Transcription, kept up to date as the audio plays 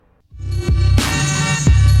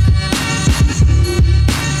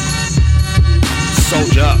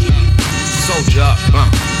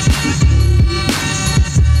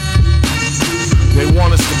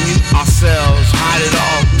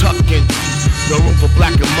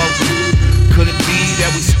emotion. Could it be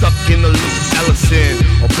that we stuck in the loop? Ellison,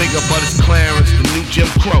 or bigger, but it's Clarence, the new Jim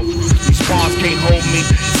Crow. These bars can't hold me,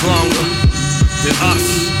 it's longer than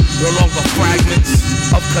us. No longer fragments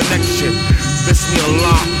of connection. Miss me a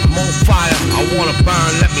lot, more fire. I wanna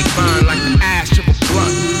burn, let me burn like the ash of a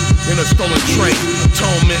blunt in a stolen tray.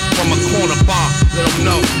 Atonement from a corner bar, let them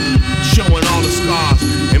know. Showing all the scars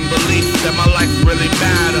in belief that my life really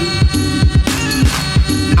matter.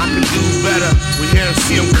 I can do better. We hear and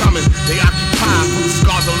see them coming. They occupy from the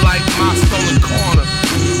scars of life, my stolen corner.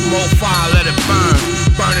 More fire, let it burn.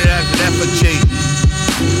 Burn it as an effigy.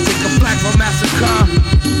 Think of black for massacre.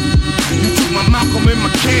 You took my Malcolm and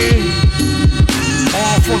my King.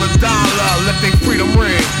 All for the dollar. Let they freedom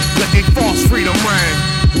ring. Let they false freedom ring.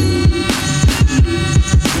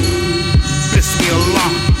 Miss me a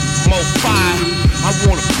lot. More fire. I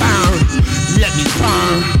wanna burn. Let me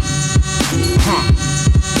burn.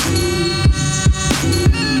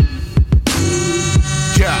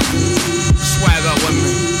 Yeah, swag up with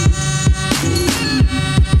me.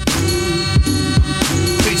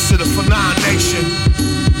 Peace to the Phenom Nation.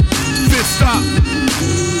 Fist up,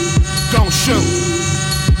 don't shoot.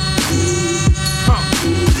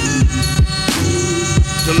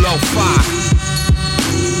 DELOFI.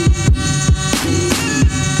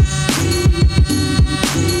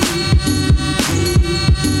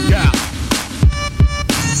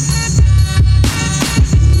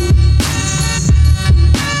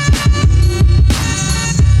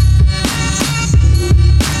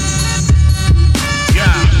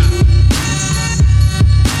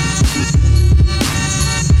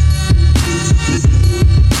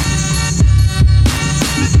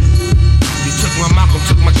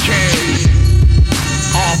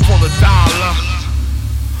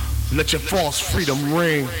 Let your false freedom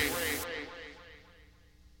ring.